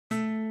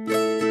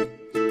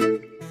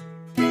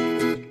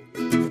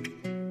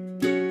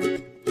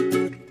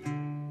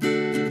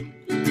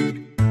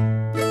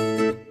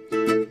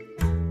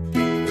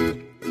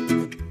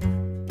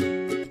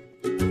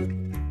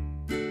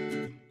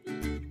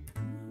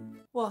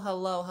Well,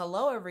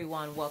 hello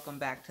everyone. Welcome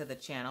back to the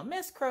channel.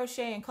 Miss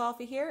Crochet and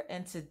Coffee here,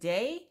 and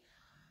today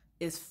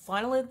is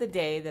finally the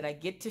day that I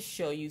get to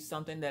show you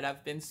something that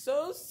I've been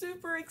so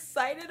super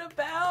excited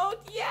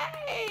about.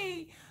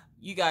 Yay!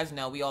 You guys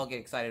know we all get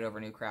excited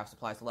over new craft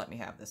supplies, so let me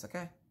have this,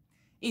 okay?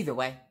 Either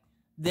way,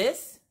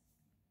 this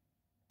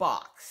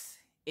box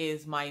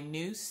is my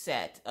new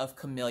set of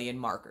Chameleon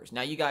markers.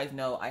 Now, you guys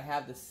know I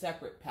have the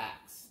separate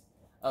packs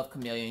of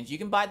Chameleons. You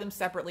can buy them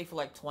separately for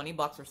like 20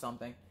 bucks or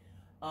something.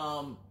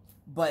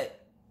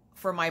 But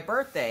for my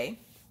birthday,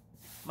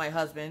 my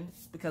husband,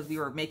 because we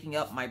were making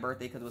up my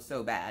birthday because it was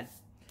so bad,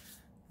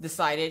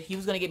 decided he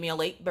was going to get me a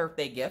late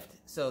birthday gift.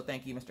 So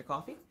thank you, Mr.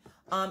 Coffee.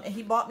 And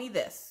he bought me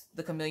this,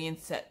 the Chameleon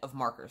set of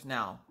markers.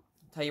 Now,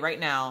 I'll tell you right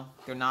now,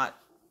 they're not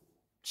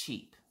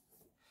cheap.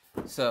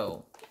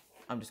 So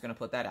I'm just going to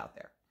put that out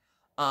there.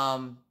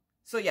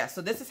 So yeah,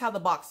 so this is how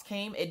the box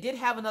came. It did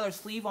have another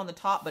sleeve on the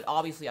top, but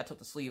obviously I took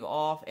the sleeve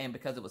off, and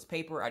because it was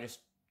paper, I just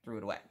threw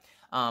it away.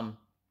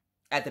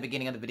 At the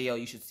beginning of the video,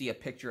 you should see a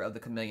picture of the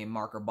Chameleon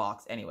marker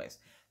box anyways.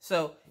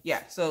 So,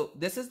 yeah, so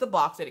this is the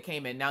box that it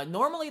came in. Now,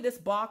 normally this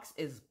box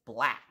is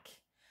black,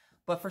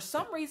 but for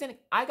some reason,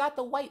 I got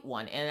the white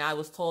one, and I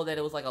was told that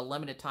it was like a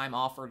limited time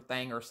offer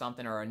thing or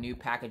something, or a new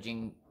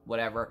packaging,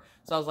 whatever.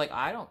 So I was like,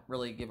 I don't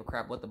really give a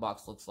crap what the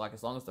box looks like,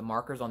 as long as the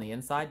markers on the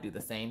inside do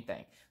the same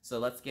thing. So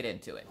let's get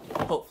into it.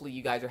 Hopefully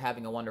you guys are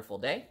having a wonderful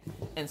day.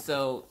 And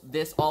so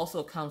this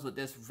also comes with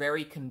this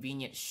very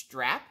convenient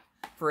strap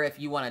for if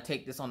you want to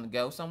take this on the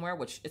go somewhere,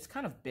 which it's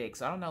kind of big,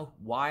 so I don't know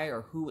why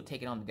or who would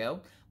take it on the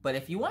go. But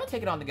if you want to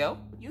take it on the go,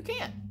 you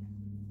can.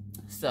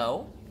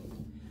 So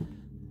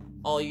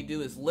all you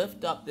do is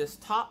lift up this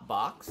top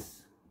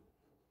box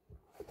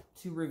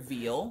to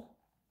reveal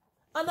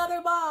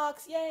another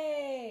box.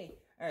 Yay!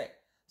 All right,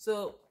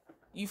 so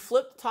you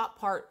flip the top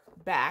part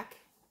back,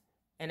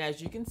 and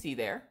as you can see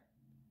there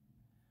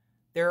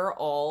are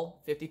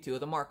all 52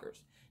 of the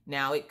markers.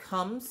 Now it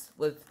comes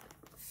with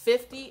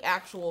 50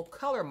 actual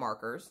color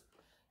markers.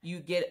 You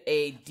get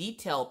a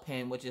detail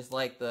pen, which is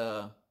like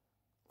the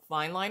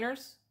fine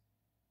liners,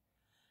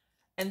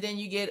 and then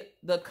you get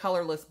the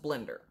colorless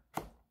blender.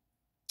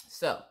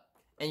 So,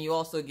 and you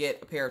also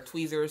get a pair of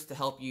tweezers to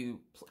help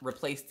you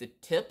replace the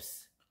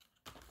tips.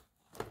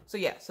 So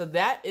yeah, so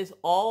that is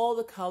all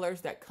the colors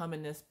that come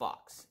in this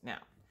box. Now,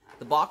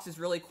 the box is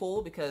really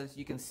cool because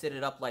you can sit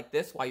it up like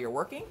this while you're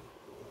working,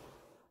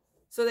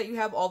 so that you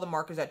have all the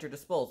markers at your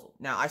disposal.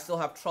 Now, I still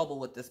have trouble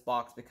with this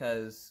box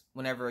because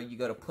whenever you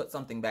go to put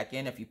something back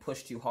in, if you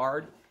push too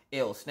hard,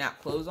 it'll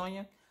snap close on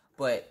you.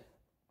 But,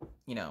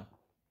 you know,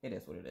 it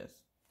is what it is.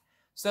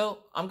 So,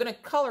 I'm going to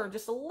color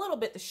just a little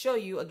bit to show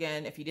you,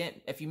 again,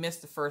 if you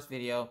missed the first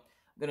video,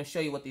 I'm going to show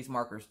you what these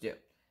markers do.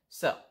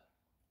 So,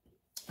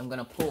 I'm going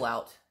to pull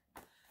out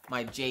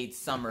my Jade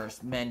Summers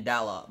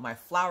mandala, my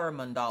flower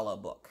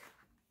mandala book,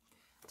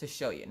 to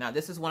show you. Now,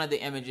 this is one of the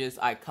images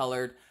I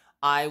colored.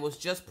 I was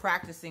just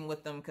practicing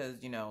with them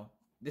because, you know,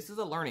 this is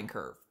a learning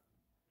curve.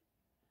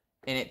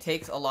 And it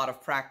takes a lot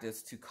of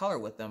practice to color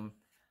with them.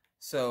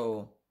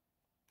 So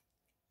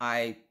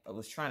I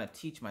was trying to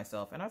teach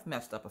myself, and I've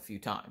messed up a few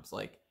times.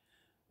 Like,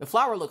 the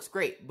flower looks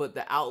great, but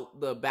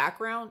the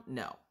background,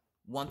 no.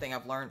 One thing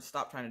I've learned,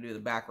 stop trying to do the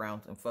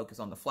background and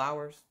focus on the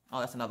flowers. Oh,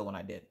 that's another one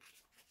I did.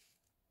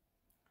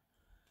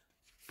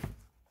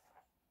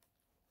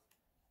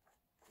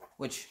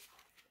 Which,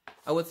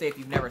 I would say if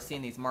you've never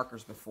seen these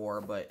markers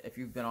before, but if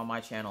you've been on my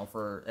channel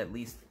for at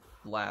least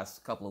the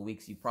last couple of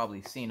weeks, you've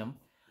probably seen them.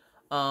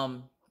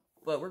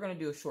 But we're going to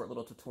do a short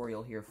little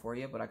tutorial here for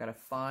you, but I got to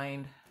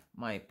find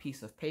my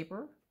piece of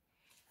paper.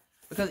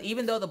 Because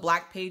even though the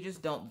black pages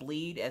don't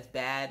bleed as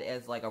bad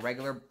as like a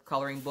regular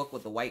coloring book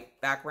with the white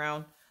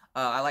background,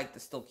 I like to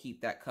still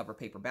keep that cover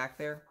paper back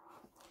there.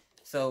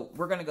 So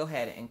we're going to go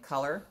ahead and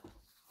color.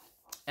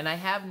 And I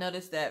have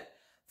noticed that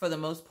for the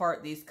most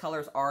part, these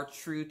colors are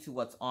true to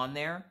what's on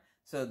there.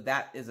 So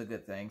that is a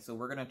good thing. So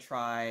we're going to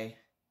try,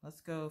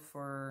 let's go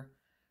for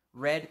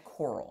red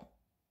coral.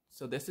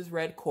 So this is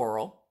red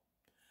coral.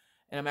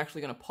 And I'm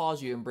actually going to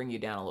pause you and bring you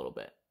down a little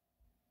bit.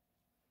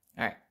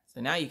 All right.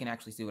 So now you can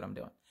actually see what I'm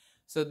doing.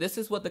 So this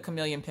is what the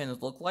Chameleon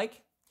pens look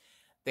like.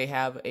 They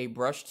have a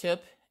brush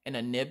tip and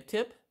a nib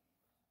tip.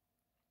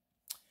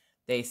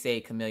 They say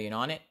Chameleon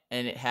on it.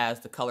 And it has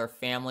the color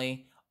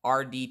family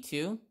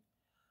RD2.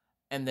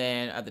 And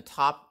then at the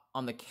top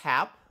on the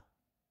cap,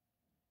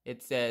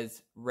 it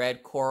says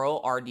red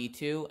coral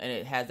RD2, and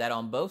it has that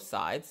on both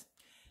sides.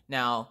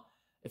 Now,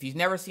 if you've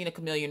never seen a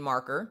Chameleon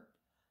marker,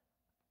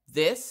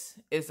 this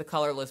is the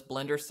colorless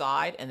blender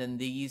side, and then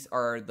these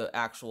are the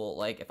actual,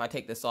 like, if I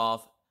take this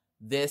off,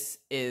 this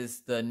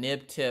is the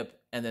nib tip,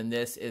 and then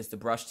this is the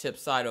brush tip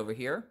side over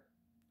here.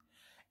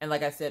 And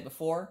like I said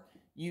before,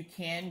 you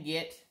can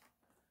get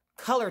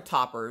color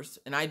toppers,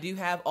 and I do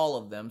have all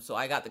of them, so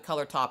I got the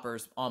color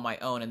toppers on my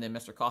own, and then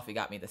Mr. Coffee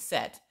got me the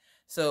set.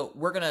 So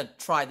we're going to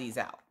try these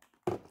out.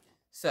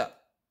 So,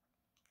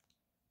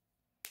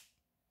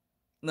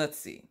 let's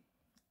see.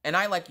 And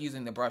I like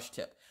using the brush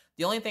tip.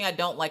 The only thing I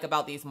don't like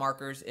about these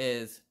markers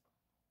is,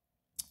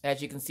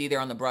 as you can see there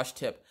on the brush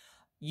tip,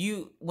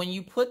 when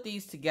you put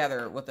these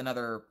together with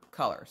another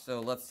color, so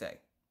let's say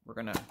we're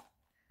gonna,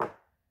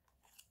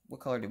 what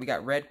color we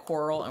got? Red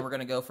coral, and we're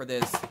gonna go for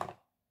this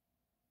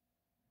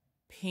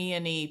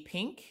peony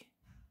pink.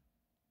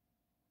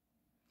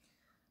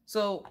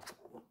 So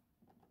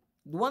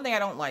the one thing I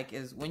don't like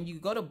is when you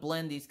go to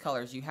blend these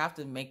colors, you have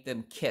to make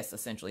them kiss,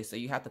 essentially. So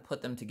you have to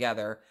put them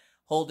together,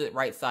 hold it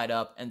right side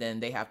up, and then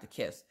they have to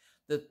kiss.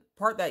 The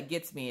part that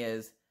gets me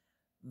is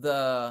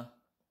the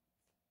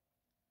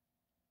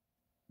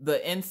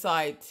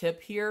inside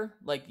tip here.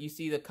 Like you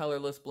see the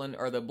colorless blend,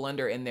 or the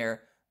blender in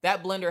there.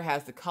 That blender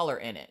has the color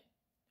in it,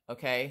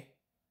 okay?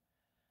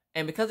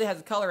 And because it has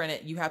a color in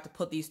it, you have to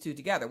put these two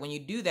together. When you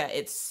do that,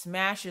 it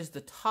smashes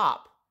the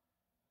top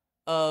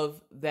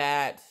of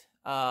that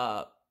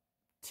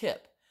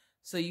tip.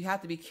 So you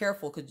have to be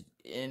careful,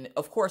 and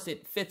of course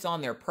it fits on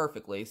there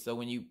perfectly. So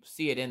when you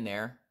see it in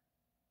there,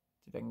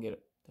 see if I can get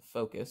it to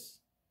focus.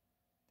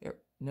 There,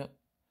 no,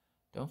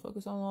 don't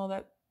focus on all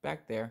that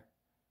back there.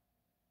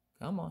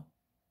 Come on,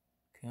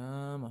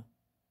 come on.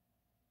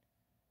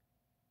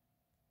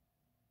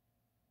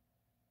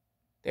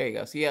 There you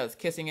go. So yeah, it's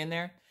kissing in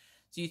there.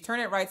 So you turn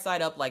it right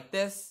side up like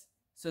this,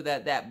 so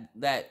that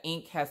that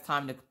ink has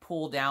time to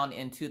pull down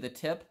into the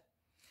tip.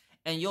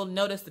 And you'll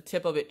notice the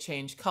tip of it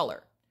change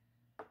color.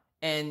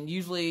 And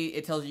usually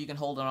it tells you can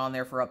hold it on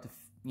there for up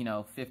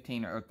to,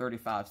 15 or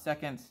 35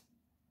 seconds.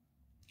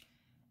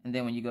 And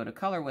then when you go to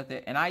color with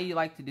it, and I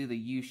like to do the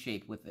U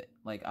shape with it.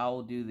 Like I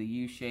will do the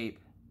U shape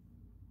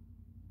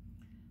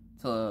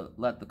to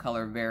let the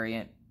color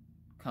variant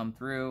come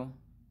through.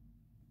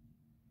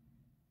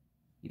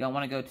 You don't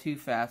want to go too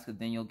fast, because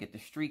then you'll get the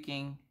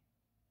streaking.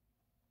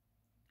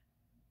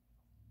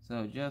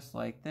 So just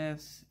like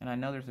this, and I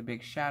know there's a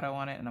big shadow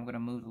on it, and I'm going to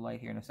move the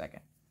light here in a second.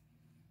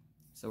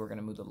 So we're going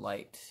to move the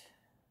light.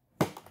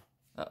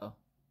 Uh-oh.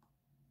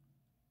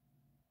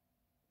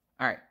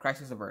 All right,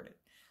 crisis averted.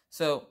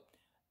 So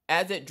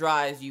as it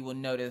dries, you will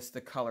notice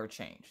the color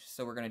change.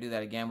 So we're going to do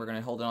that again. We're going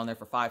to hold it on there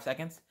for 5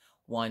 seconds.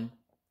 1,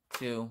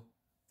 2,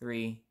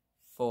 3,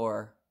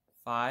 4,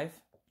 5.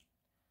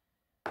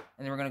 And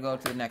then we're going to go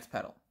to the next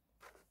petal.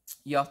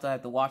 You also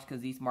have to watch,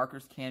 because these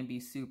markers can be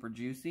super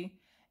juicy.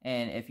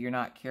 And if you're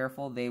not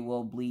careful, they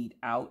will bleed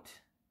out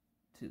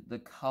to the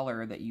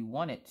color that you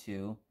want it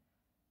to.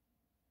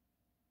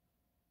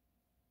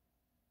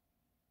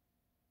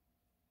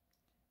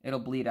 It'll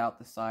bleed out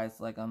the sides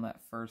like on that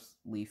first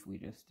leaf we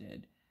just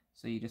did.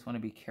 So you just want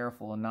to be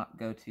careful and not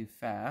go too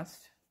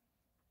fast.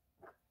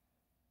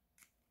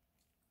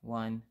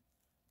 1,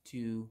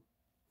 2,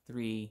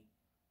 3,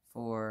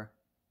 4,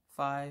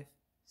 5,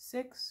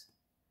 6.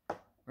 We're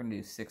going to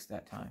do 6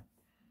 that time.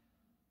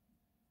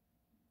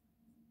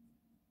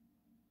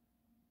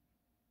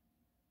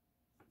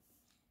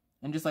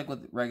 And just like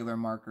with regular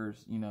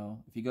markers,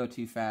 if you go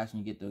too fast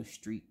and you get those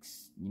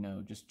streaks,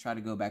 just try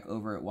to go back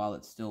over it while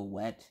it's still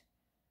wet.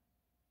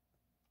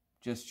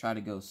 Just try to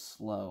go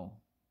slow.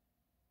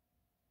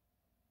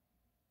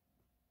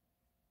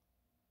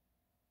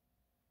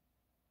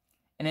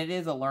 And it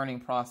is a learning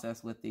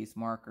process with these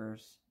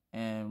markers.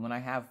 And when I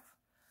have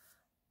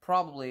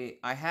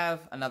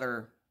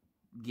another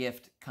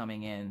gift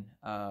coming in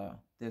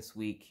this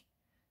week.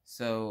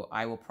 So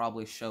I will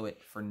probably show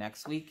it for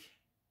next week.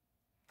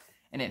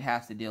 And it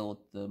has to deal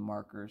with the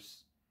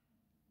markers.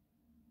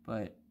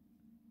 But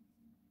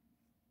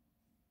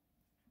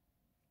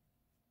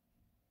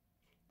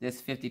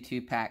this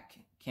 52 pack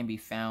can be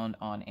found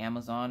on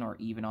Amazon or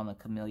even on the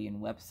Chameleon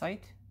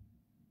website.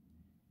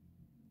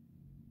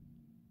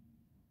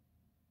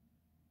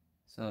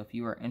 So if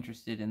you are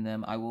interested in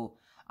them, I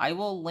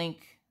will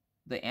link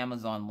the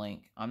Amazon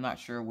link. I'm not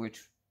sure which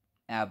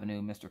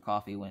avenue Mr.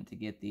 Coffee went to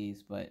get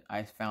these, but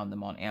I found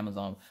them on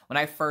Amazon. When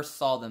I first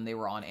saw them, they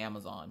were on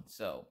Amazon.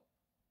 So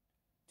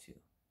 2,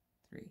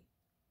 3,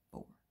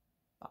 4,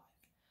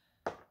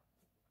 5.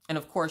 And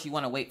of course, you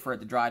want to wait for it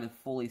to dry to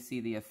fully see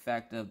the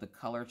effect of the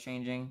color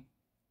changing,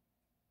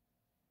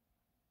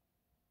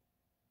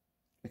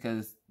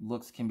 because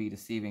looks can be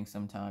deceiving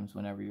sometimes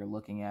whenever you're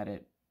looking at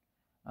it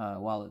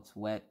while it's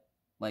wet.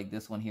 Like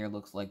this one here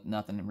looks like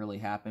nothing really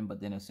happened,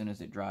 but then as soon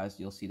as it dries,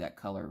 you'll see that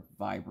color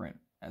vibrant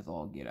as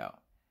all get out.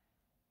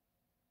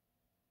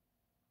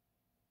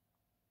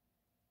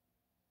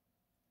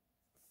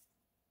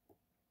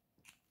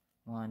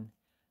 One,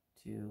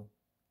 2,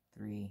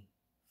 3,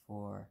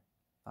 4,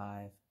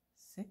 5,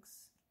 6.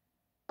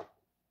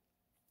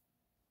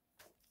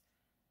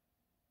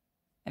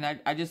 And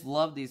I just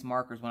love these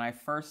markers. When I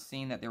first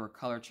seen that there were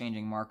color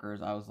changing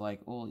markers, I was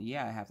like, well,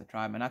 yeah, I have to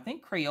try them. And I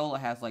think Crayola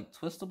has like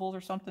twistables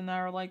or something that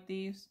are like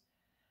these.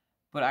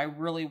 But I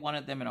really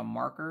wanted them in a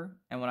marker.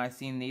 And when I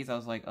seen these, I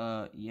was like,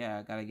 yeah,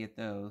 I gotta get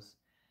those.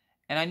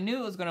 And I knew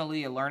it was gonna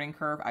be a learning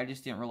curve. I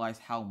just didn't realize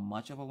how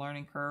much of a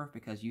learning curve,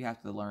 because you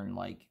have to learn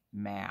like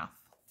math.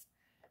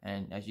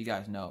 And as you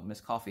guys know,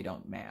 Miss Coffee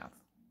don't math.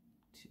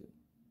 2,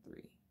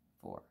 3,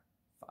 4,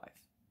 5.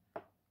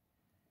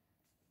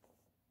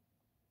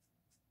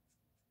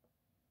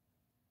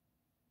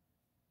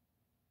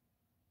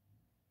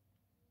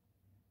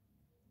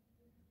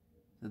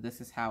 So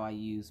this is how I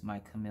use my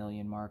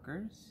Chameleon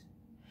markers.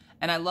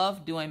 And I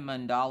love doing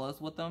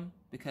mandalas with them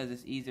because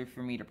it's easier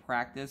for me to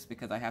practice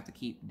because I have to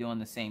keep doing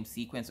the same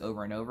sequence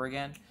over and over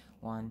again.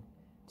 1,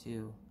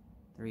 2,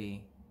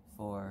 3,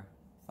 4,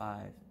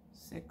 5,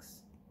 6.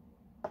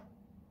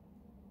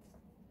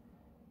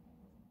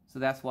 So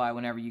that's why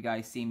whenever you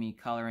guys see me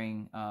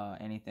coloring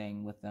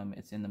anything with them,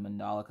 it's in the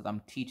mandala because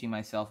I'm teaching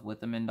myself with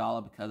the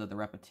mandala because of the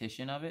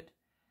repetition of it.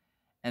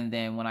 And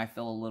then when I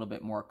feel a little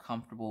bit more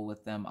comfortable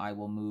with them, I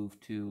will move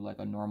to like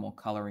a normal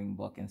coloring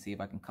book and see if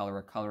I can color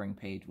a coloring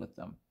page with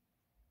them.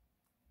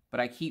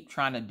 But I keep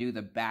trying to do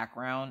the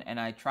background, and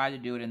I tried to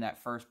do it in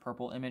that first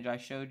purple image I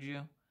showed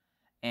you.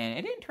 And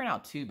it didn't turn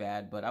out too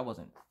bad, but I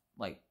wasn't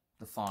like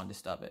the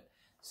fondest of it.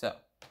 So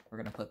we're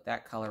going to put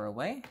that color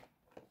away.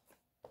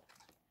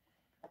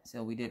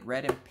 So we did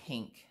red and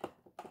pink.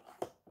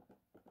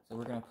 So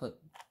we're going to put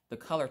the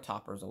color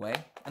toppers away.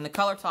 And the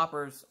color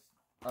toppers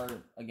are,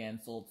 again,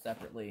 sold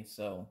separately,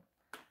 so.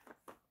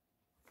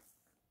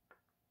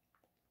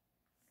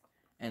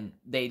 And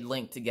they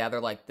link together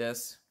like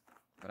this,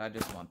 but I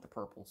just want the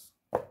purples.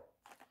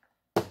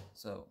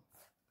 So,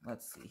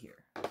 let's see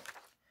here.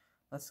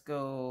 Let's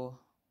go,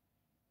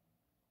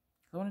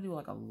 I want to do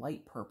like a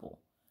light purple.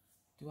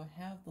 Do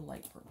I have the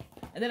light purple?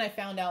 And then I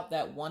found out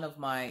that one of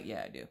my,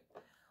 yeah, I do.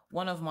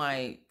 One of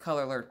my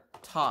color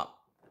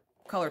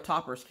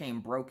toppers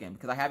came broken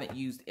because I haven't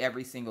used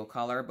every single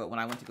color, but when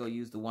I went to go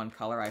use the one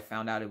color, I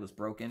found out it was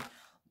broken.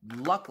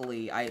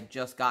 Luckily, I had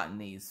just gotten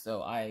these,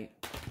 so I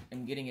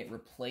am getting it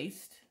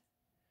replaced.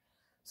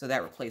 So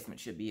that replacement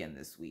should be in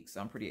this week, so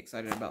I'm pretty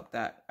excited about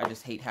that. I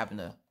just hate having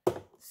to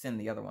send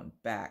the other one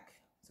back.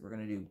 So we're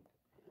going to do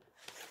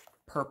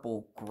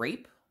purple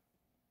grape.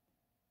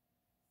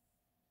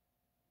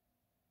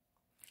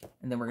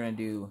 And then we're going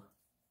to do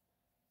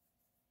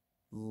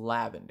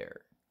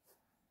lavender.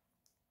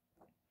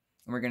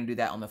 And we're going to do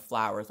that on the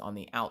flowers on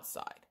the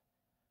outside.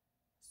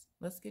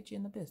 Let's get you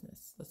in the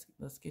business.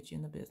 Let's get you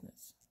in the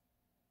business.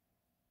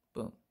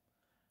 Boom.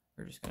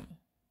 We're just going to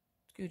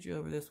scoot you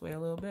over this way a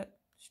little bit.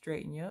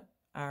 Straighten you up.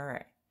 All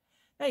right.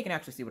 Now you can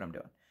actually see what I'm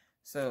doing.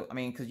 So, I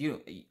mean, because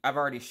I've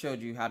already showed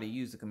you how to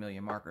use the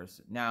Chameleon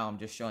markers. Now I'm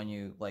just showing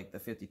you like the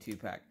 52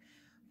 pack.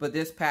 But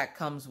this pack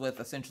comes with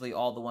essentially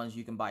all the ones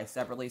you can buy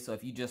separately. So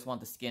if you just want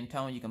the skin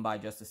tone, you can buy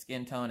just the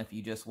skin tone. If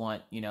you just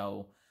want, you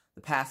know,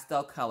 the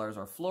pastel colors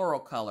or floral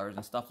colors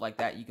and stuff like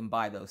that, you can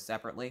buy those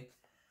separately.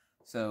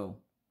 So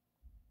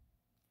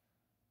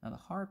now the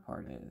hard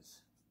part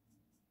is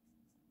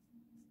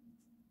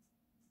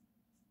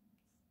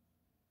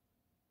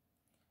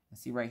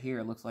see right here,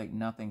 it looks like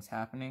nothing's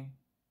happening.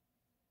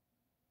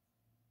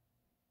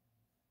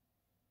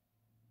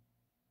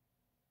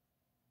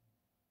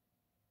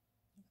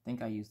 I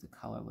think I used the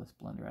colorless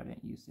blender. I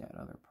didn't use that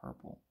other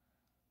purple.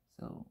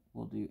 So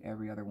we'll do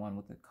every other one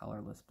with the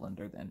colorless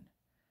blender then.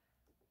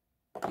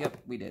 Yep,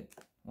 we did.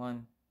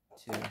 1,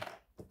 2,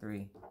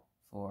 3,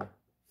 4,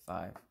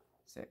 5,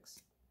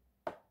 6.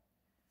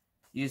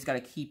 You just got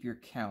to keep your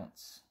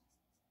counts.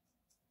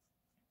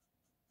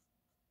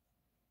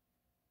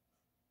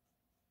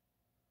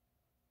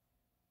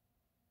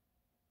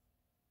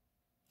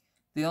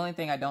 The only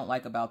thing I don't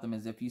like about them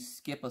is if you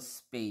skip a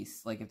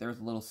space, like if there's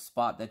a little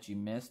spot that you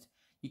missed,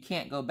 you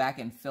can't go back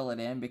and fill it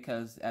in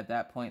because at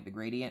that point the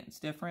gradient is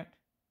different.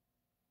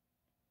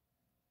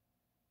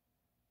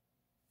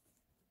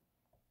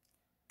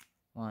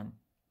 One,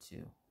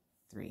 2,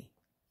 3,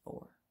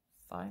 4,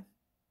 5.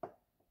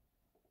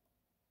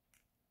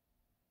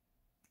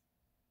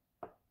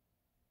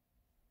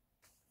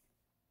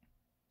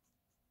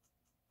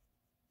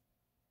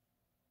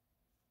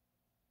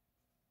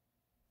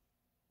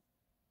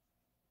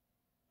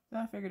 So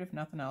I figured if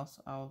nothing else,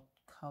 I'll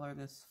color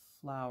this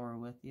flower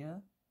with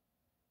you.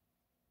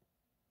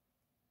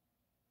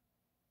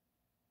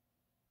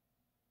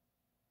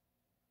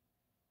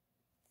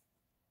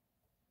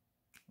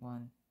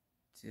 One,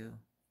 2,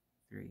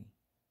 3,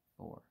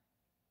 4,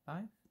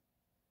 5.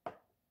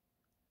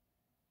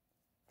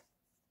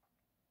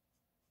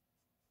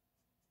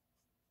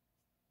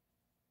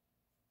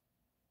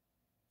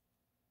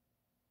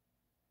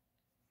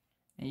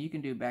 And you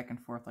can do back and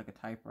forth like a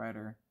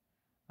typewriter.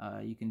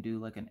 You can do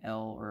like an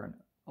L or an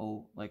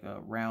O, like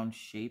a round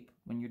shape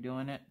when you're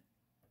doing it.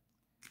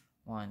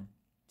 1,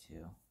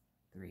 2,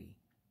 3,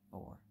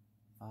 4,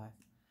 5.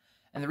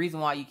 And the reason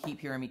why you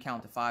keep hearing me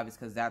count to 5 is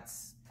because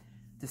that's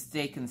to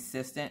stay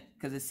consistent,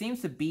 because it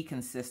seems to be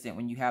consistent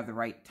when you have the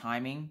right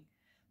timing.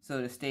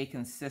 So to stay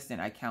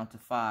consistent, I count to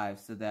 5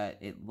 so that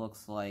it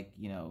looks like,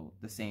 you know,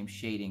 the same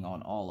shading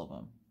on all of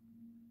them.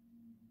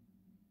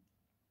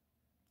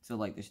 So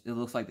like it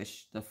looks like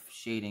the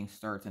shading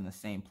starts in the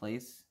same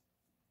place.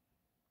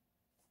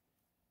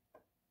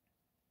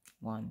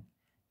 1,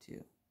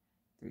 2,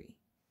 3,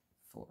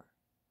 4,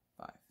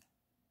 5.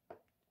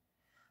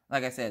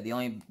 Like I said, the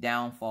only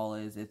downfall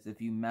is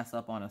if you mess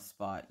up on a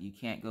spot, you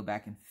can't go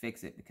back and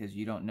fix it because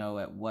you don't know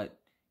at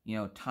what, you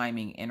know,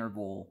 timing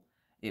interval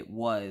it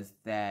was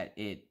that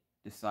it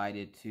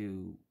decided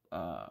to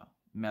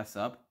mess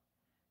up.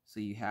 So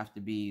you have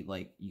to be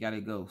like, you got to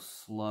go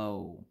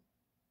slow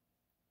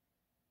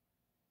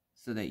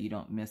so that you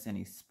don't miss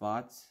any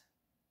spots.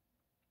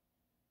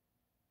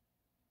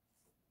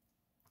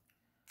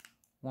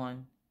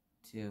 1,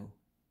 2,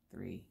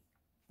 3,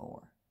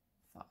 4,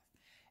 5.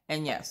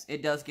 And yes,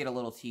 it does get a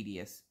little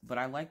tedious, but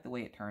I like the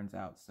way it turns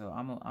out, so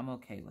I'm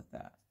okay with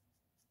that.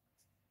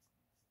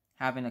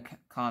 Having to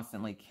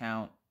constantly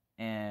count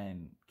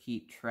and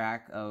keep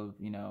track of,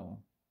 you know,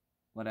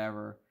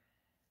 whatever,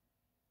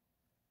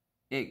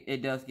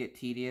 it does get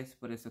tedious,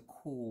 but it's a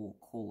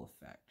cool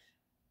effect.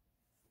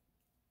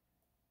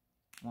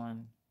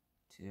 1,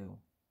 2,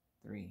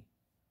 3,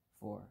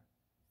 4,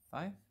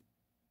 5.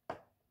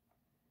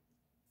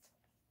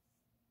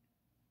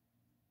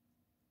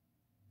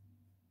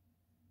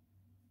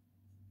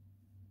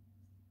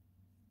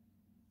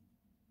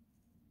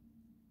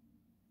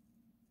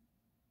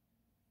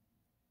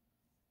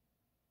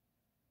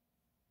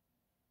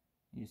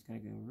 You just gotta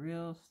go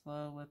real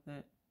slow with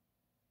it.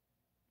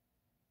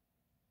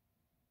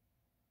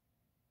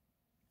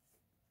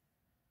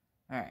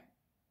 All right,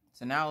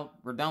 so now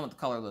we're done with the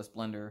colorless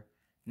blender.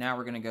 Now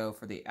we're gonna go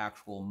for the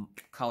actual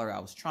color I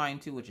was trying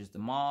to, which is the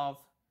mauve.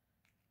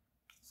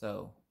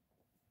 So,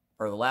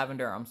 or the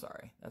lavender, I'm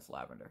sorry, that's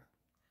lavender.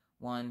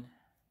 1.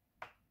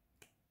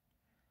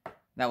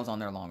 That was on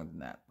there longer than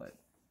that, but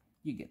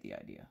you get the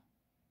idea.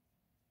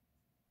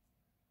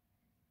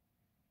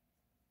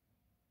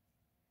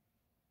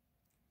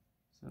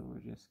 So we're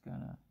just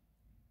gonna,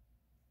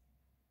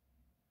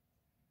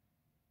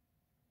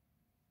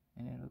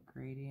 and it'll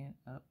gradient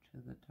up to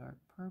the dark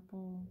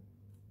purple.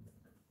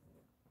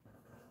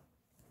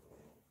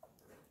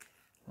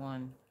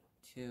 1,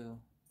 2,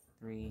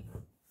 3,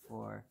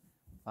 4,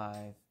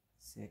 5,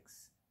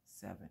 6,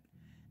 7.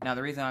 Now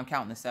the reason I'm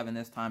counting the 7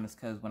 this time is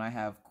because when I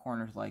have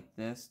corners like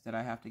this that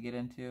I have to get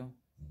into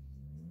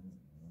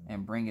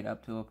and bring it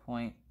up to a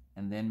point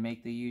and then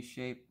make the U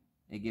shape,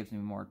 it gives me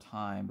more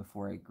time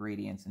before it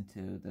gradients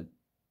into the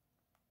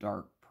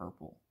dark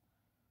purple.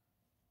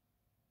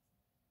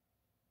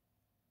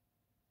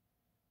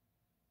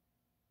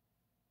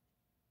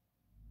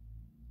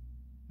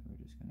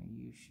 We're just going to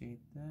U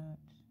shape that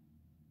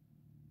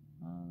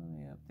all the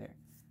way up there.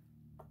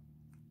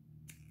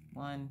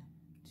 1,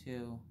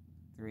 2,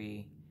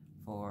 3,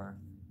 4,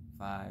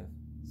 5,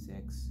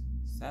 6,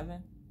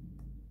 7.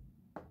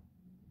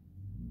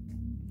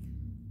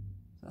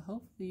 So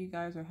hopefully you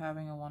guys are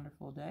having a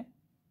wonderful day.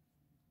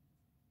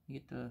 You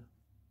get to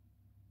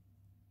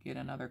get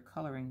another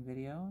coloring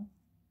video.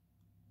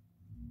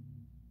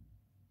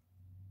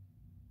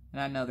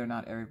 And I know they're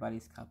not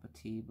everybody's cup of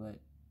tea,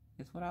 but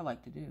it's what I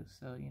like to do.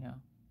 So, you know,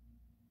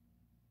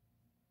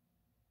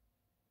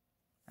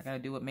 I gotta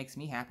do what makes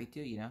me happy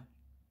too, you know.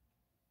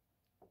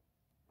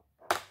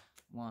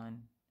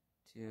 1,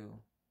 2,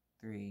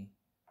 3,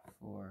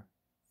 4,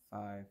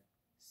 5,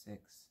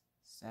 6,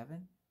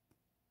 7.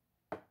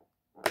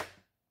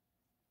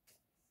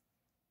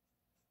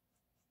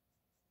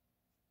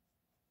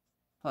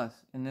 Plus,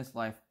 in this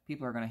life,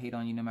 people are going to hate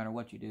on you no matter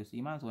what you do, so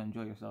you might as well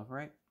enjoy yourself,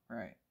 right?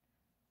 Right.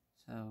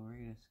 So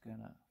we're just going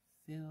to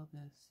fill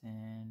this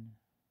in.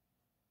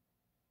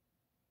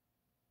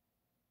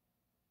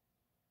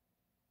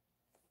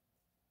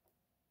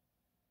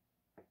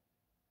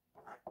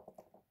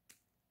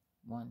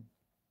 One,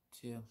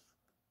 2,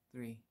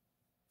 3,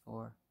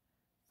 4,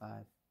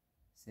 5,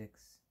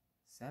 6,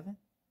 7.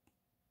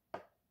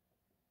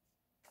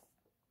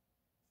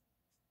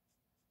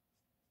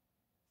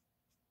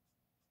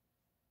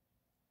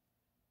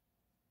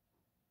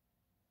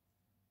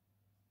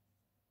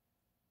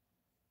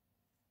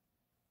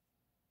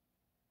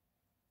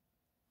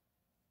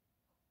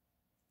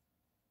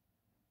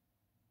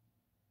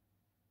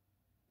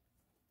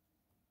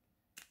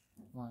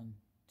 One,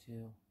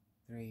 2,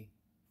 3,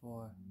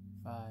 4,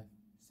 5,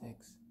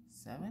 6,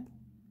 7.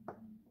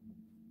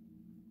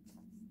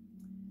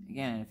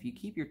 Again, if you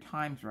keep your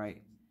times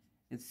right,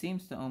 it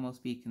seems to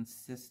almost be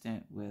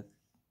consistent with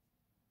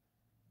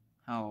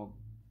how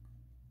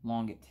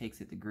long it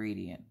takes it to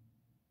gradient.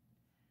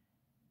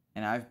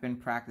 And I've been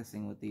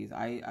practicing with these.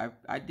 I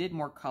did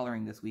more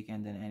coloring this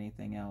weekend than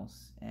anything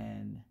else,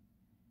 and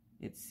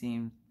it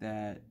seemed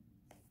that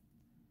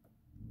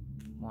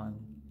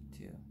 1,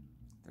 2,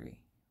 3,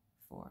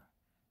 4,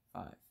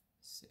 5,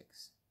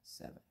 6,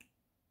 7.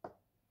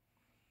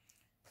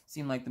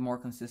 Seemed like the more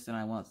consistent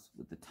I was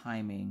with the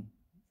timing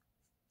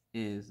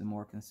is the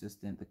more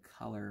consistent the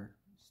color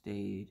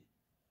stayed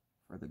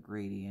for the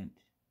gradient.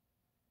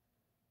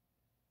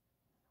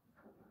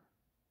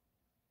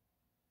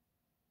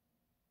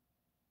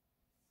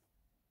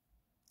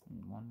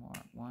 And one more.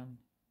 1,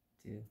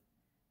 2,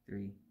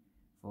 3,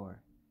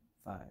 4,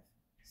 5,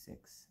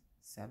 6,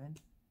 7.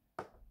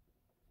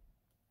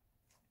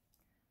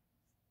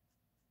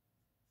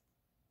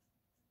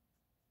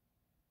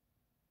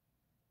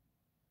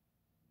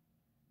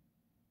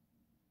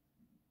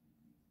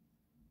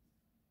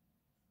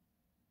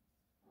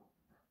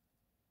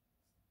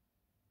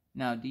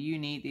 Now, do you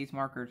need these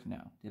markers?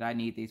 No. Did I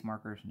need these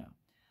markers?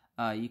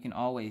 No. You can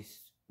always,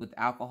 with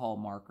alcohol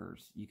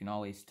markers, you can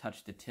always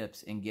touch the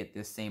tips and get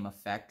this same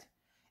effect.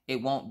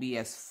 It won't be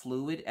as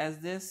fluid as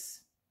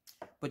this,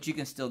 but you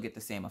can still get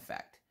the same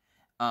effect.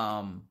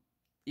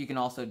 You can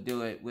also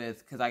do it with,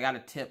 because I got a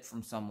tip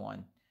from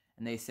someone,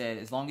 and they said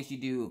as long as you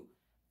do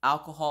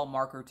alcohol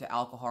marker to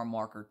alcohol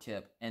marker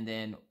tip, and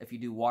then if you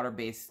do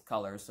water-based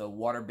colors, so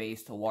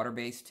water-based to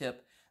water-based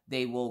tip,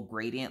 they will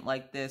gradient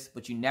like this,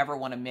 but you never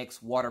want to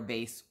mix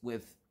water-based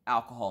with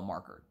alcohol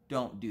marker.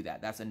 Don't do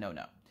that. That's a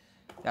no-no.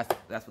 That's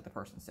what the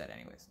person said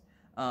anyways.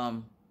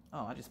 Oh,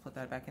 I just put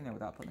that back in there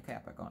without putting the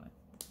cap back on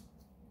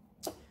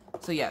it.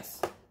 So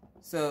yes,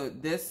 so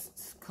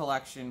this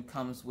collection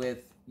comes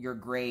with your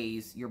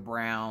grays, your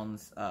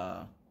browns,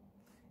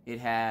 it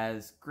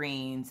has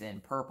greens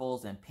and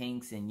purples and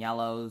pinks and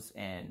yellows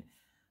and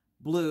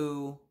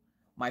blue.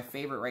 My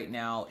favorite right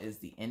now is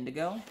the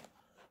indigo.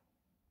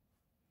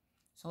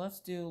 So let's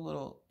do a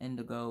little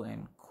indigo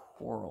and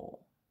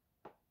coral.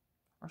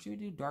 Or should we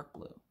do dark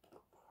blue?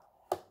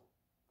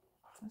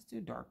 Let's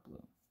do dark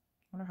blue.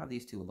 I wonder how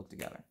these two will look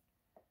together.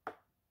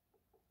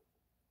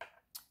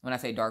 When I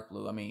say dark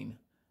blue, I mean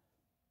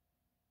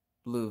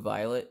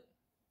blue-violet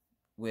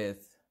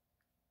with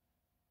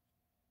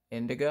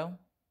indigo.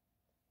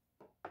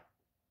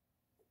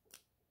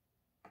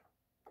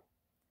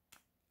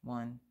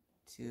 1,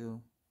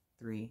 2,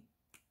 3.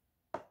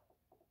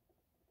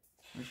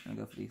 We're just going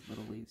to go for these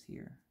little leaves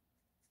here.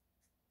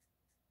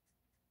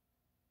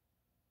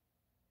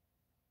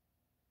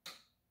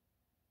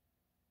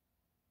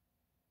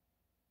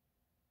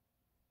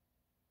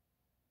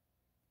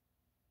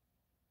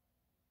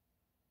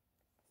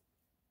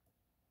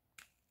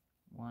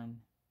 One,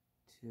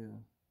 2,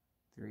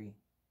 3.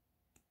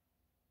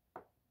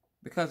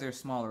 Because they're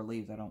smaller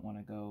leaves, I don't want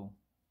to go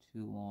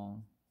too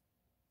long.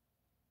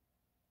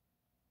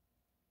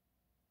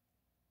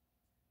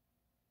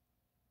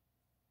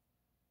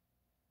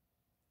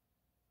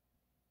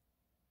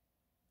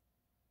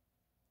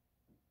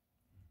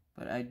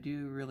 But I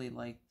do really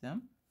like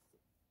them.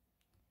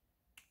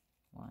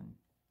 1,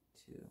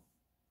 2,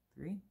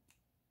 3.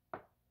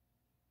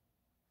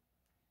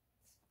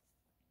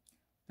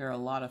 They're a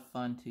lot of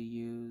fun to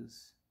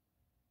use.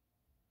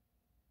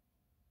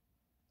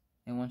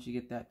 And once you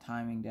get that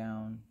timing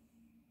down,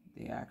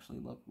 they actually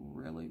look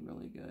really,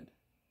 really good.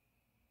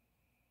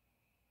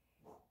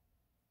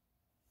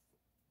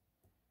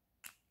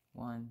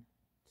 One,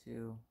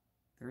 2,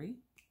 3.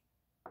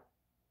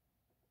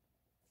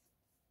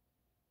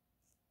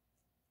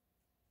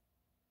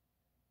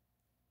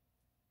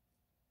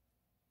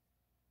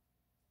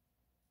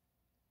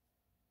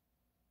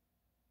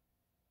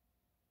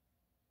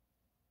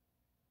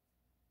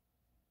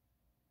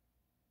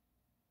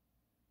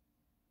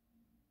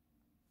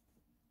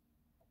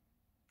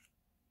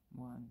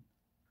 One,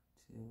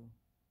 2,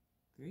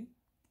 3.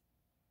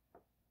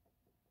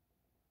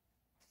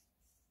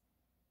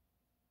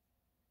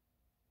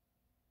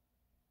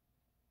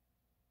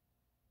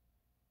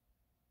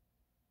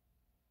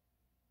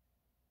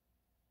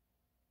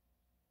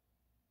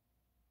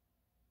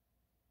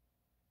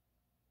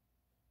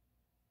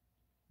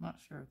 Not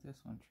sure if this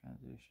one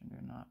transitioned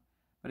or not.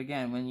 But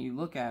again, when you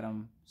look at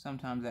them,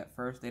 sometimes at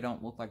first they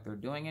don't look like they're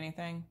doing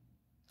anything.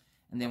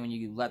 And then when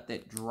you let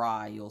that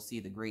dry, you'll see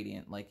the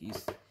gradient.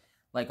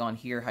 Like on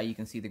here, how you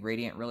can see the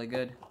gradient really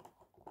good.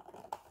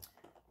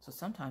 So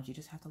sometimes you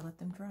just have to let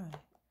them dry.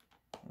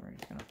 We're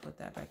just going to put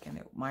that back in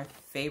there. My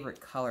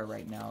favorite color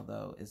right now,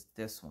 though, is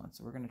this one.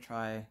 So we're going to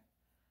try,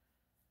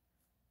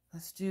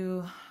 let's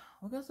do,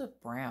 what goes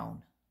with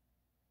brown?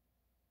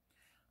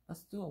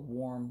 Let's do a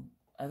warm,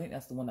 I think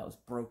that's the one that was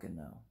broken,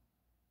 though.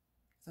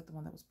 Is that the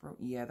one that was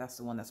broken? Yeah, that's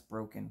the one that's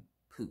broken.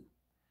 Poop.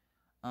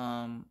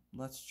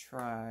 Let's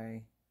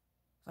try,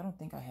 I don't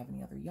think I have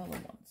any other yellow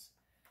ones.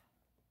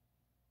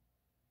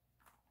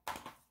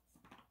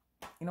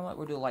 You know what?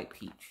 We'll do a light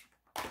peach.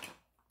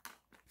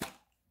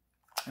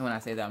 And when I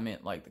say that, I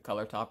meant like the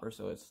color topper,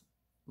 so it's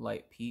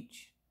light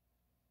peach.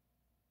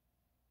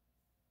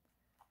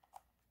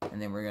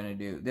 And then we're going to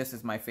do, this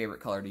is my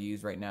favorite color to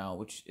use right now,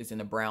 which is in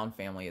the brown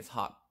family. It's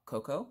hot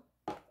cocoa.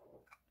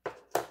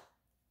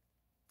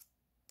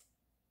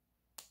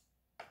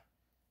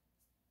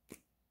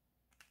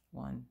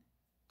 One,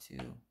 2,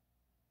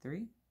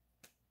 3.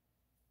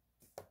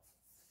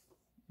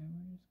 And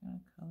we're just going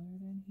to color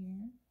it in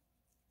here.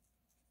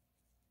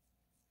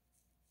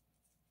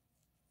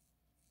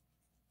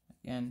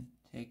 Again,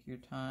 take your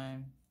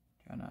time.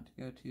 Try not to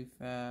go too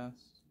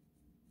fast.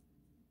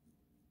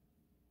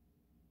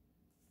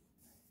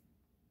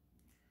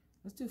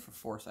 Let's do it for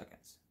 4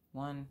 seconds.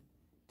 1,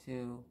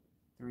 2,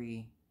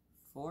 3,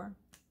 4.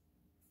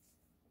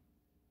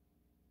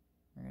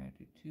 We're going to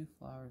do 2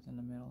 flowers in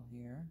the middle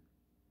here.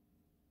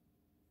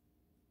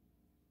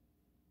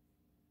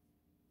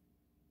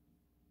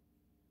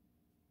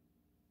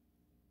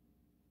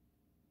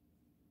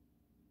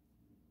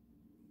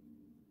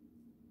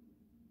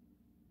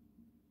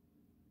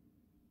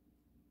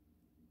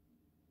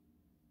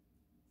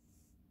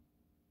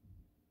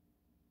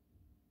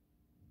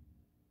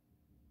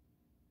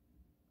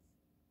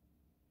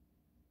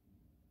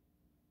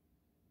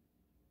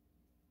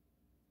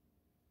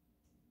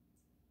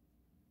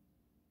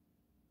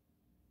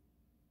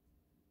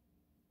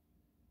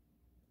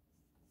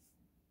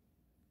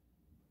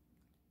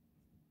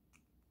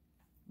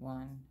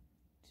 1,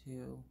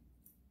 2,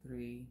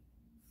 3,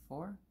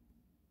 4.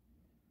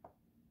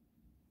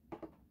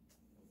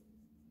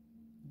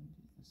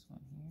 This one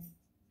here.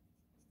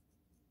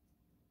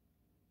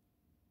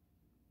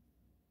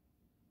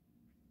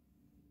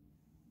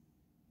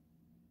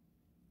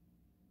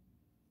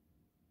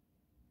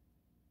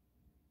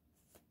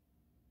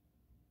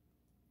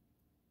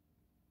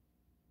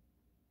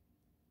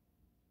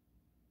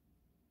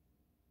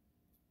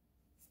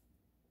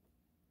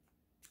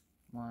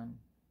 One,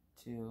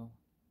 2,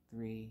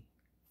 3,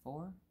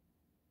 4.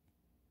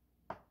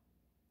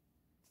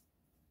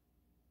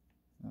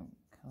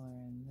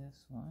 Color in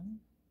this one.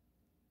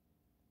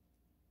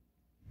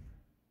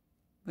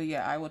 But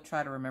yeah, I will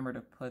try to remember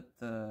to put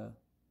the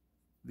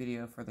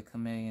video for the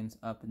chameleons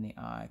up in the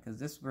eye, because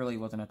this really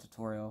wasn't a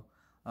tutorial.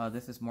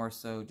 This is more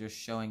so just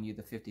showing you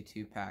the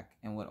 52 pack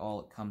and what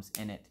all it comes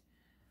in it.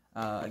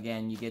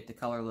 Again, you get the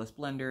colorless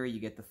blender, you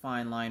get the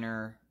fine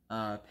liner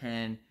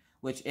pen,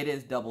 which it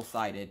is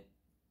double-sided.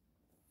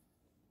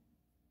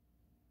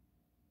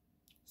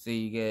 So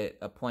you get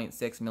a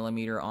 0.6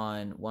 millimeter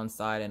on one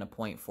side and a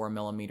 0.4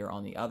 millimeter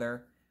on the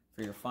other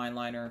for your fine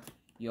liner.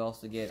 You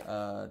also get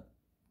a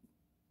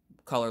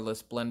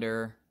colorless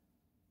blender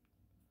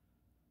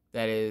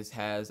that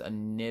has a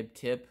nib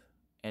tip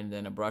and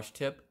then a brush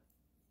tip.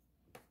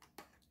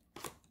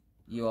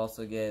 You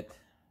also get,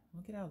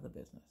 we'll get out of the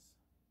business.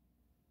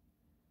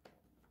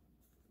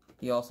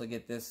 You also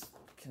get this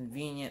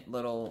convenient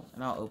little,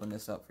 and I'll open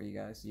this up for you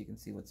guys so you can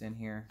see what's in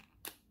here.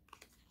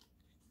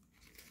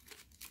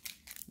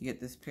 You get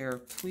this pair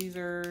of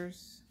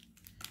tweezers,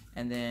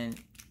 and then,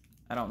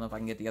 I don't know if I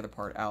can get the other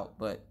part out,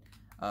 but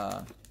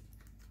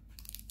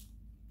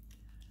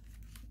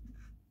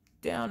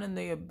down in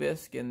the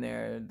abyss in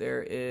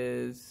there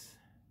is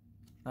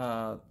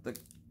the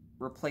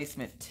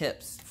replacement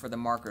tips for the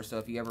marker, so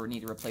if you ever need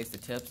to replace the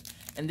tips.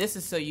 And this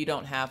is so you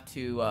don't have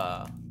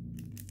to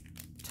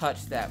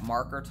touch that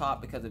marker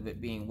top because of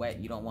it being wet.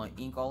 You don't want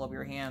ink all over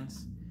your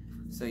hands.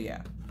 So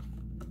yeah.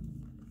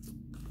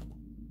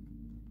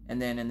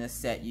 And then in this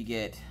set you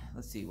get,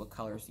 let's see, what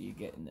colors do you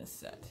get in this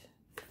set?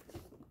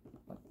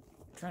 I'm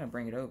trying to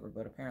bring it over,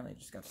 but apparently it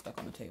just got stuck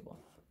on the table.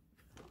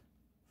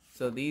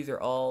 So these are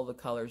all the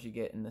colors you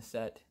get in the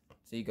set.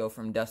 So you go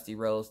from dusty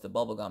rose to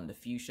bubblegum to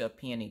fuchsia,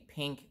 peony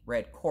pink,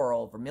 red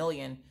coral,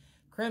 vermilion,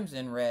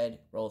 crimson red,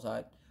 roll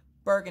tide,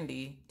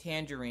 burgundy,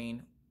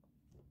 tangerine,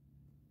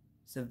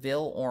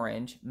 Seville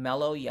orange,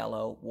 mellow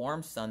yellow,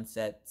 warm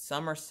sunset,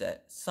 summer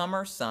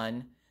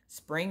sun,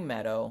 spring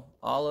meadow,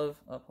 olive,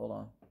 oh, hold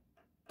on.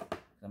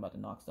 I'm about to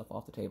knock stuff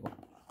off the table.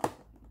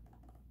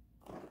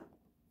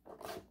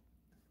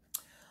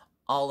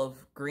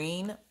 Olive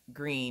green,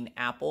 green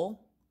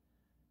apple,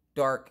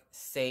 dark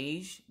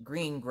sage,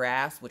 green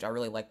grass, which I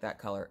really like that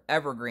color,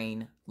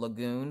 evergreen,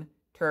 lagoon,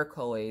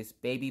 turquoise,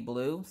 baby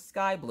blue,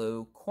 sky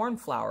blue,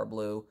 cornflower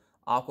blue,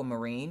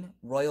 aquamarine,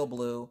 royal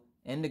blue,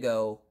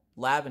 indigo,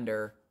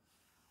 lavender,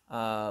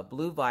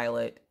 blue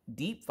violet,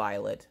 deep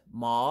violet,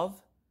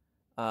 mauve,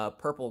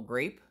 purple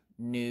grape,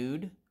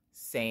 nude,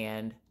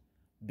 sand,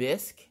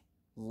 bisque,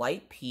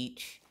 light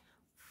peach.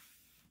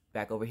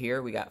 Back over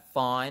here, we got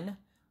fawn,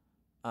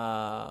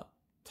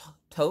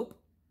 taupe,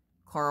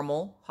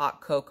 caramel,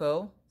 hot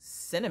cocoa,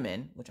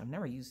 cinnamon, which I've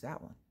never used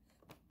that one.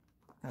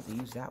 I have to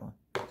use that one.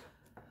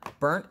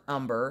 Burnt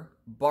umber,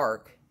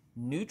 bark,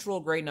 neutral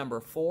gray number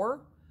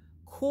 4,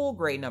 cool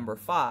gray number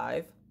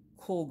 5,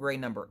 cool gray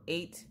number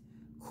 8,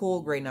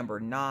 cool gray number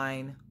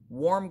 9,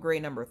 warm gray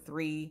number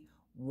 3,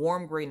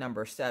 warm gray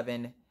number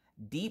 7,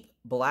 deep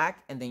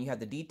black, and then you have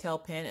the detail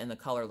pen and the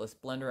colorless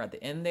blender at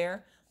the end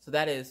there. So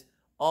that is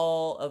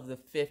all of the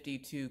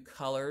 52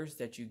 colors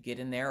that you get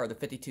in there, or the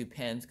 52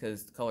 pens,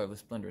 because the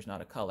colorless blender is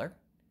not a color.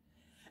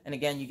 And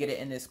again, you get it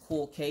in this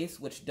cool case,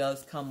 which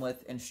does come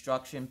with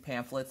instruction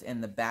pamphlets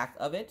in the back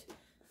of it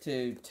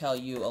to tell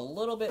you a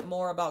little bit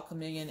more about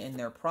Chameleon and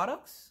their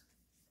products.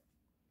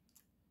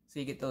 So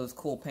you get those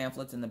cool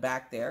pamphlets in the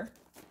back there,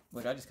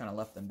 which I just kind of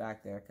left them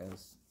back there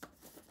because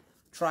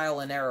trial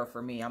and error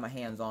for me. I'm a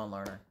hands-on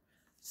learner.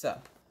 So,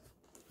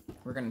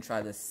 we're going to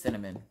try this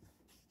cinnamon.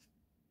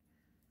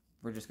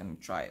 We're just going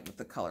to try it with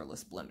the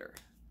colorless blender.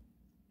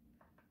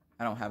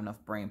 I don't have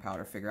enough brain power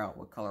to figure out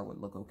what color would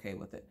look okay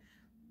with it.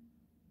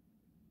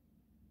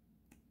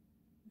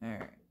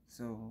 Alright,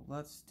 so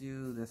let's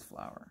do this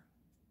flower.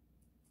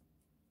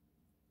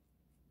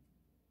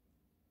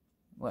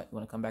 What, you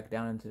want to come back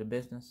down into the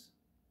business?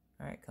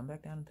 Alright, come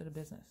back down into the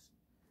business.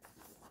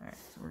 Alright,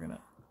 so we're going to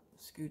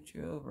scoot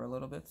you over a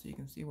little bit so you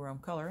can see where I'm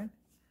coloring.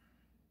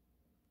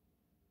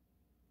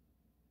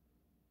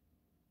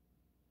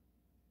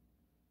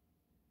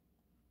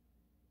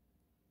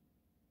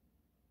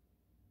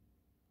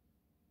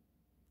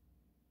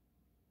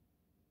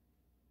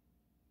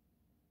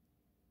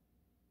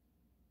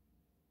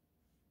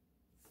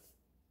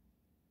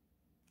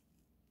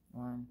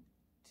 One,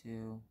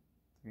 2,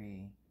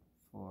 3,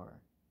 4,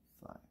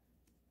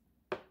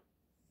 5.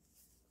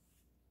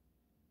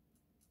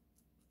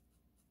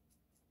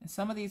 And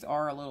some of these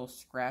are a little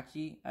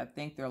scratchy. I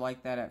think they're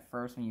like that at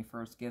first when you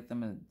first get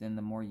them, and then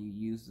the more you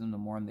use them, the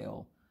more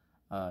they'll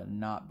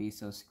not be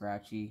so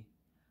scratchy.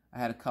 I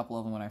had a couple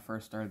of them when I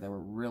first started that were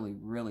really,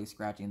 really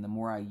scratchy, and the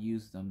more I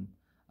used them,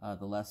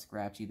 the less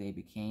scratchy they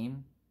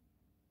became.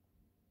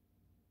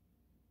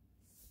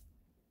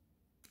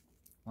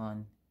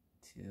 1,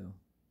 2,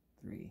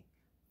 3,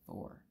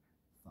 4,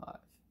 5.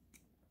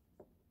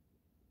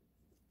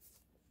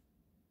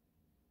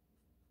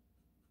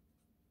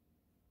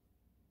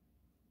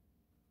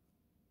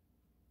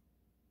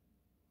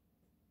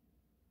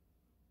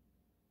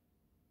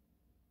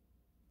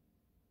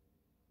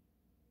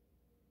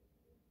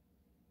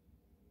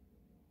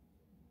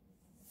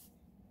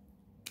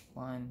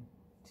 One,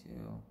 2,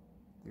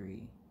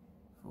 3,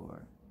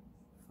 4,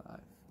 5.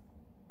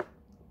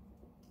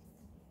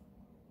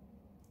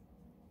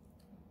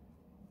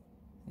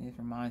 It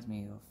reminds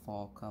me of a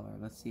fall color.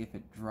 Let's see if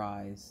it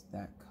dries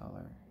that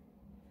color.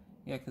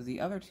 Yeah, because the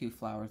other two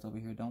flowers over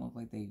here don't look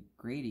like they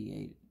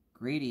gradiented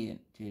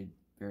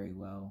very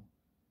well.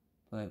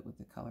 But with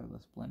the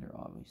colorless blender,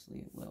 obviously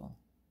it will.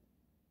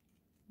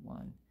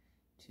 1,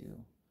 2,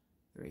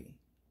 3,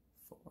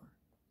 4,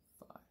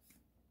 5.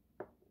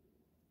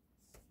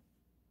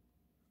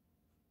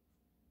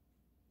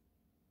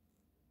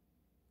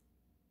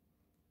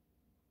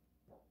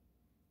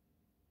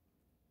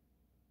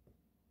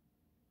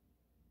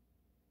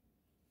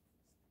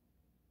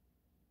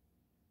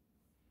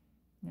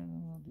 And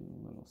then I'll do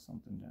a little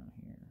something down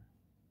here.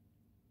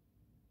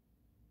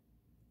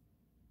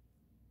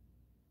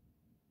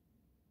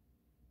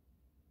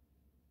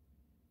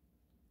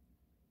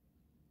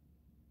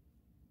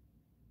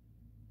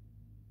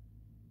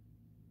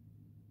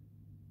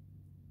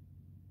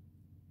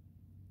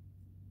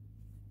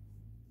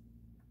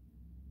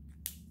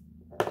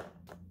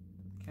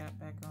 Cap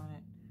back on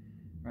it.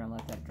 We're gonna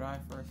let that dry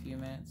for a few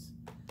minutes.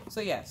 So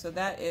yeah, so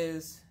that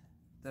is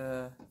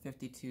the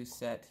 52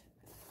 set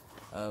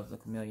of the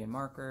Chameleon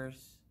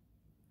markers.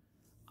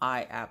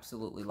 I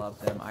absolutely love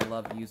them. I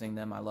love using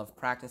them. I love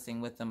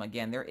practicing with them.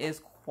 Again, there is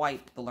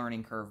quite the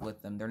learning curve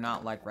with them. They're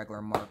not like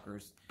regular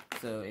markers,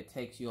 so it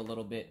takes you a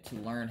little bit to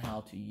learn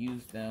how to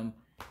use them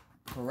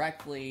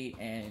correctly,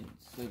 and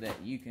so that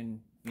you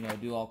can, you know,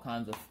 do all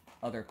kinds of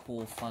other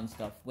cool, fun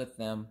stuff with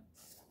them.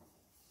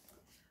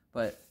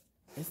 But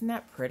isn't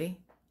that pretty?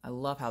 I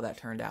love how that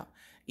turned out.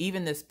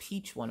 Even this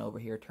peach one over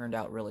here turned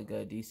out really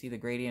good. Do you see the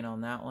gradient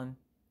on that one?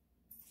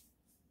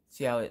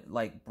 See how it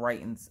like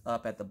brightens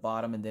up at the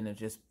bottom and then it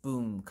just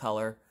boom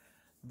color.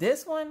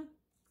 This one,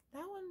 that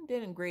one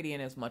didn't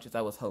gradient as much as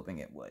I was hoping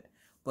it would.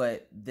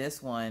 But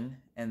this one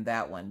and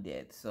that one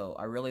did. So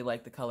I really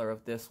like the color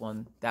of this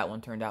one. That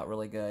one turned out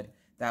really good.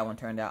 That one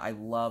turned out, I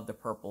love the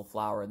purple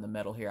flower in the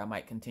middle here. I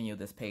might continue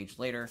this page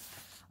later.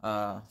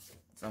 So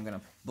I'm going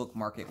to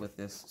bookmark it with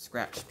this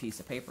scratched piece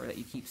of paper that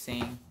you keep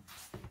seeing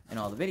in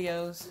all the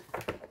videos.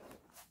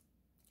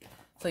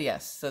 So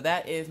yes, so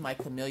that is my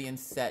Chameleon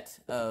set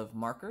of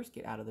markers.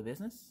 Get out of the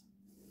business.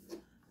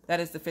 That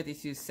is the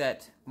 52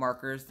 set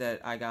markers that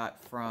I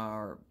got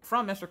from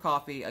Mr.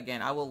 Coffee.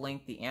 Again, I will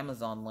link the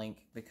Amazon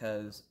link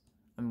because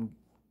I'm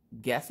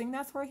guessing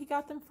that's where he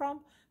got them from,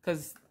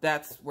 because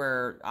that's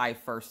where I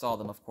first saw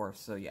them, of course.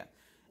 So yeah.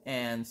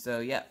 And so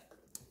yeah,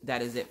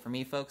 that is it for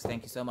me, folks.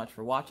 Thank you so much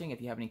for watching.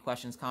 If you have any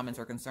questions, comments,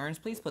 or concerns,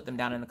 please put them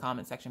down in the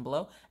comment section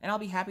below, and I'll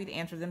be happy to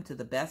answer them to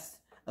the best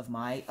of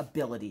my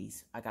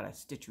abilities. I got a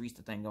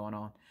Stitcherista thing going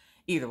on.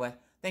 Either way,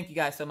 thank you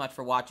guys so much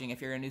for watching.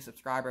 If you're a new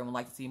subscriber and would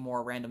like to see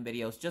more random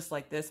videos just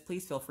like this,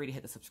 please feel free to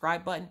hit the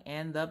subscribe button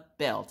and the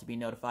bell to be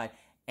notified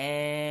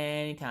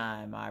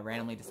anytime I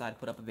randomly decide to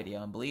put up a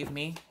video. And believe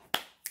me,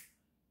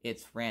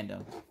 it's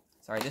random.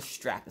 Sorry, this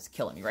strap is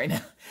killing me right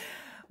now.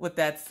 With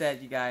that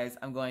said, you guys,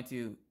 I'm going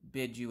to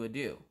bid you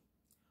adieu.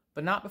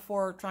 But not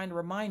before trying to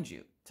remind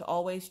you to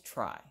always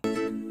try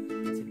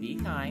to be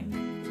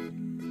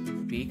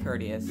kind, be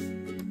courteous,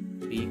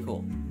 be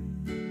cool.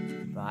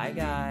 Bye,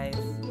 guys.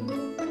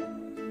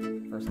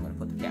 First, I'm going to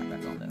put the cap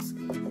back on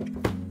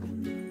this.